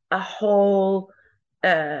a whole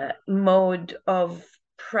mode of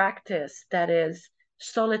practice that is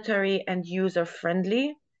solitary and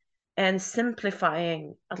user-friendly and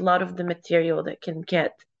simplifying a lot of the material that can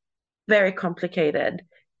get very complicated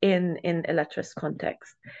in Eletris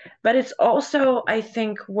context. But it's also, I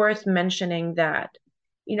think, worth mentioning that,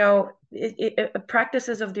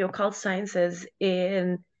 practices of the occult sciences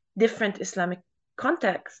in different Islamic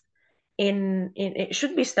contexts it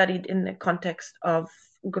should be studied in the context of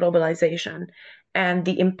globalization and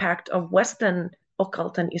the impact of Western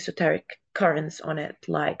occult and esoteric currents on it,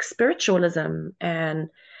 like spiritualism and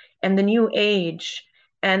the New Age.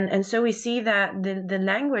 And so we see that the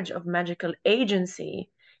language of magical agency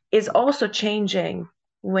is also changing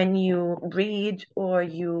when you read or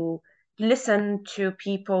you listen to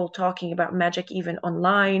people talking about magic, even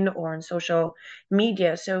online or on social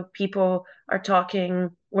media. So people are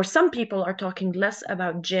talking, or some people are talking less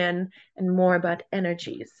about jinn and more about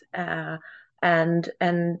energies. And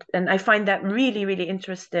I find that really, really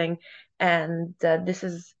interesting. And this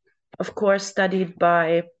is, of course, studied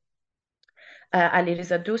by Ali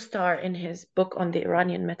Riza Dostar in his book on the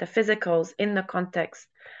Iranian metaphysicals in the context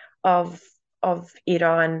of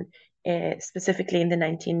Iran, specifically in the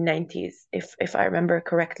 1990s, if I remember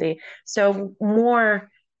correctly. So more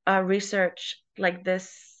research like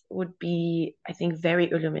this would be, I think,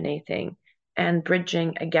 very illuminating and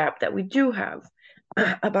bridging a gap that we do have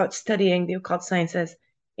about studying the occult sciences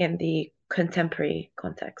in the contemporary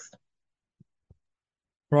context.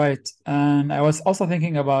 Right. And I was also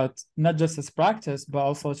thinking about not just its practice, but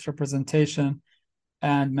also its representation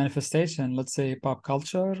and manifestation, let's say pop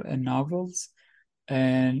culture and novels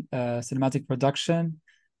and cinematic production.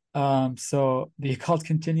 So the occult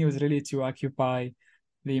continues really to occupy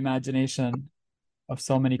the imagination of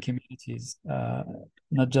so many communities,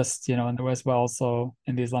 not just, in the West, but also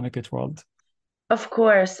in the Islamic world. Of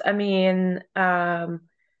course. I mean,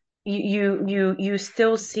 you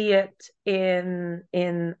still see it in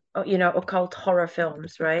occult horror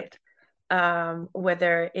films, right?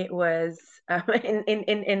 Whether it was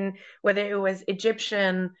in whether it was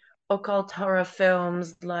Egyptian occult horror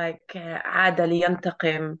films like عاد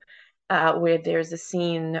لينتقم, where there's a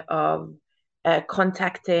scene of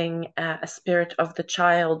contacting a spirit of the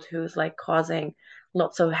child who's like causing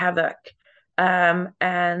lots of havoc,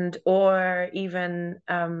 and or even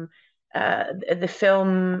the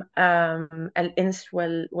film Al-Ins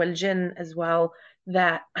wal Jinn as well,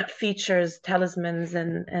 that features talismans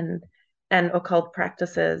and occult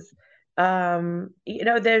practices.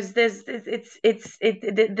 There's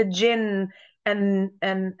the jinn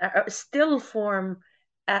and still form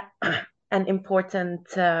an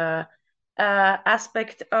important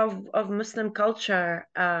aspect of Muslim culture.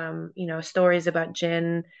 Stories about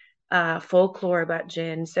jinn, folklore about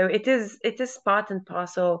jinn. So it is part and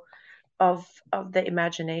parcel of the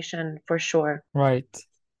imagination for sure. Right.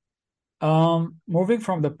 Moving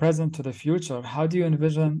from the present to the future, how do you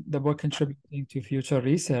envision the book contributing to future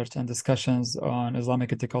research and discussions on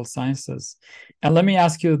Islamic ethical sciences? And let me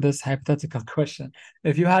ask you this hypothetical question.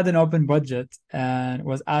 If you had an open budget and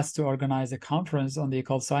was asked to organize a conference on the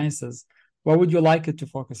occult sciences, what would you like it to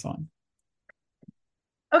focus on?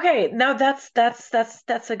 Okay, now that's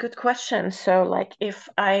a good question. So like if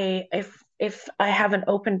I have an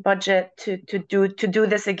open budget to do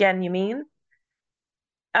this again, you mean?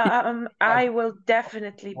 I will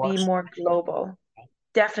definitely be more global.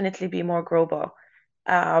 Definitely be more global.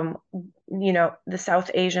 The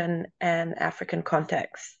South Asian and African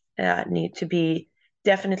contexts need to be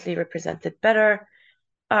definitely represented better.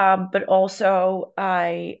 But also,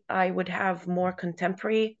 I would have more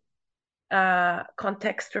contemporary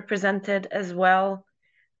context represented as well,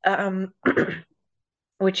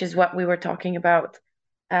 which is what we were talking about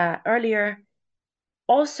earlier.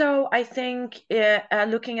 Also, I think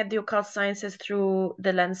looking at the occult sciences through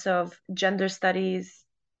the lens of gender studies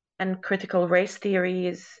and critical race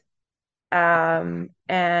theories.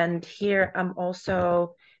 And here I'm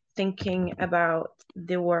also thinking about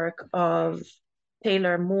the work of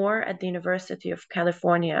Taylor Moore at the University of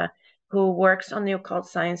California, who works on the occult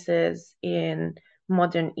sciences in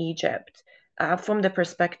modern Egypt from the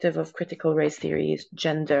perspective of critical race theories,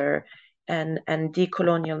 gender, and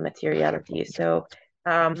decolonial materiality. So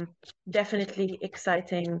definitely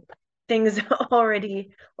exciting things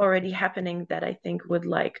already happening that I think would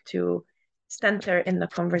like to center in the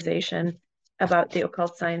conversation about the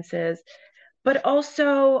occult sciences, but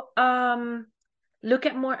also look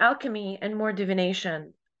at more alchemy and more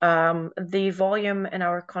divination. The volume in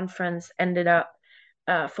our conference ended up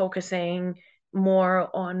focusing more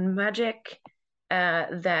on magic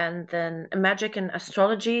than magic and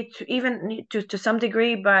astrology to some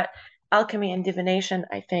degree, but alchemy and divination,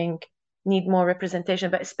 I think, need more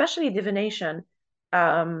representation, but especially divination.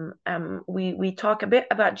 We talk a bit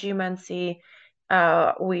about geomancy,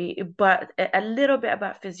 but a little bit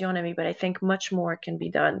about physiognomy, but I think much more can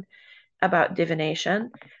be done about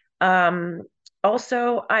divination. Also,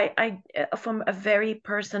 I from a very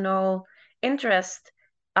personal interest,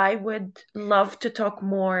 I would love to talk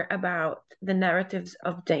more about the narratives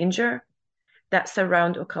of danger that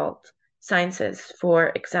surround occult sciences.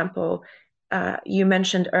 For example, you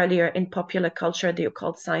mentioned earlier in popular culture, the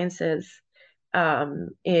occult sciences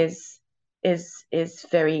is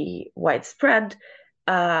very widespread,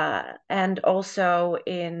 and also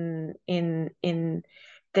in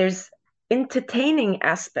there's entertaining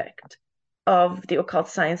aspect of the occult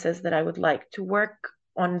sciences that I would like to work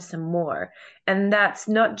on some more. And that's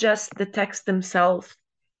not just the texts themselves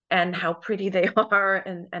and how pretty they are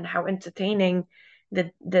and how entertaining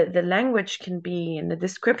the language can be and the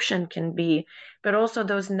description can be, but also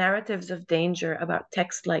those narratives of danger about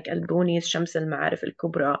texts like Al-Buni's Shams al-Ma'arif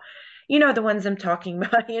al-Kubra, the ones I'm talking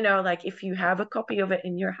about, like if you have a copy of it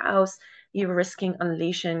in your house, you're risking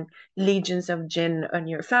unleashing legions of jinn on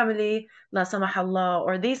your family, la samahallah,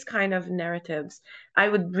 or these kind of narratives. I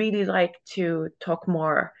would really like to talk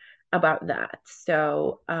more about that.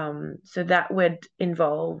 So that would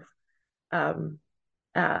involve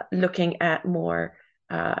looking at more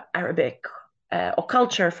Arabic or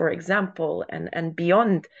culture, for example, and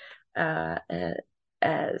beyond, or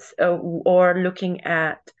looking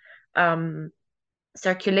at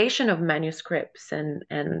circulation of manuscripts and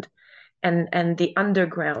the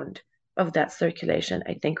underground of that circulation,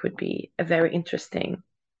 I think would be a very interesting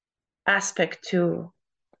aspect to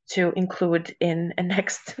include in a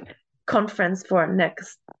next conference for a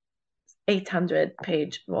next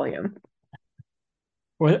 800-page volume.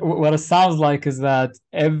 What it sounds like is that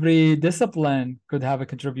every discipline could have a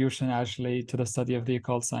contribution actually to the study of the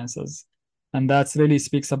occult sciences. And that really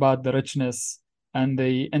speaks about the richness and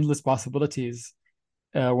the endless possibilities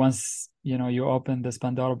once you open this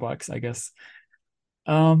Pandora box, I guess.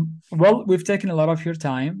 Well, we've taken a lot of your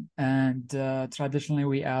time, and traditionally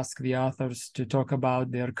we ask the authors to talk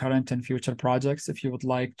about their current and future projects, if you would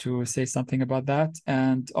like to say something about that.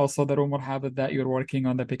 And also the rumor have it that you're working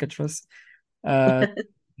on the Picatress.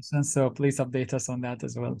 So please update us on that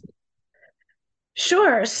as well.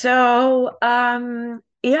 Sure. So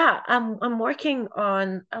yeah, I'm working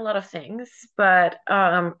on a lot of things, but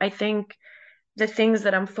I think the things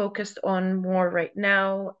that I'm focused on more right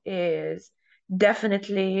now is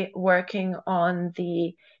definitely working on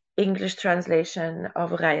the English translation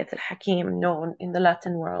of Ghayat al-Hakim, known in the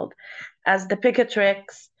Latin world as the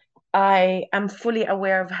Picatrix. I am fully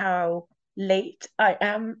aware of how late I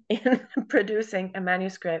am in producing a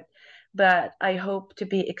manuscript, but I hope to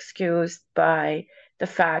be excused by the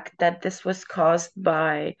fact that this was caused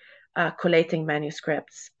by collating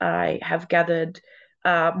manuscripts. I have gathered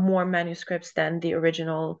more manuscripts than the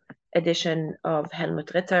original edition of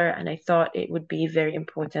Helmut Ritter, and I thought it would be very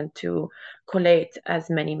important to collate as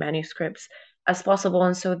many manuscripts as possible,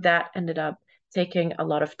 and so that ended up taking a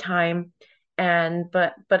lot of time.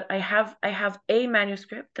 But I have a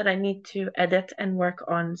manuscript that I need to edit and work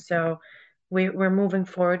on, so we're moving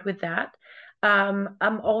forward with that. I'm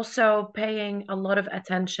also paying a lot of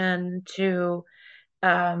attention to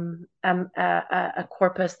a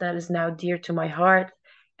corpus that is now dear to my heart,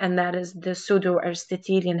 and that is the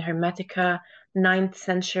Pseudo-Aristotelian Hermetica, 9th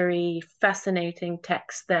century fascinating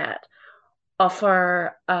texts that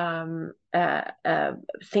offer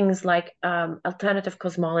things like alternative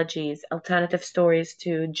cosmologies, alternative stories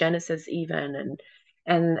to Genesis even,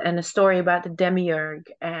 and a story about the demiurge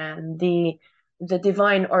and the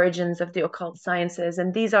divine origins of the occult sciences.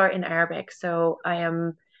 And these are in Arabic, so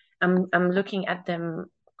I'm looking at them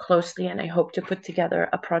closely, and I hope to put together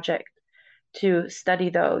a project to study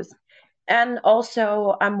those. And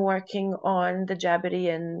also, I'm working on the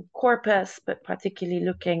Jabarian corpus, but particularly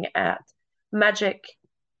looking at magic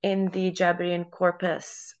in the Jabarian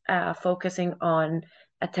corpus, focusing on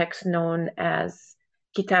a text known as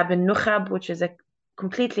Kitab al-Nukhab, which is a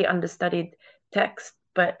completely understudied text,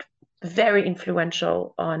 but very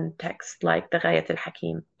influential on texts like the Ghayat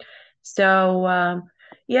al-Hakim. So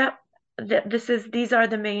yeah, these are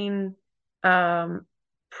the main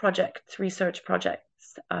research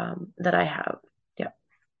projects that I have. Yeah.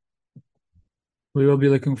 We will be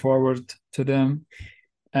looking forward to them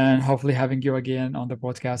and hopefully having you again on the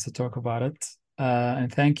podcast to talk about it.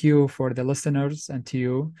 And thank you for the listeners and to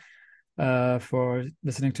you for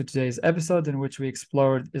listening to today's episode in which we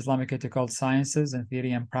explored Islamicate occult sciences and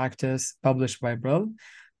theory and practice, published by Brill.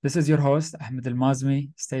 This is your host, Ahmed Al-Mazmi.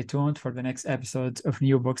 Stay tuned for the next episode of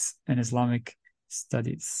New Books in Islamic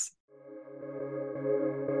Studies.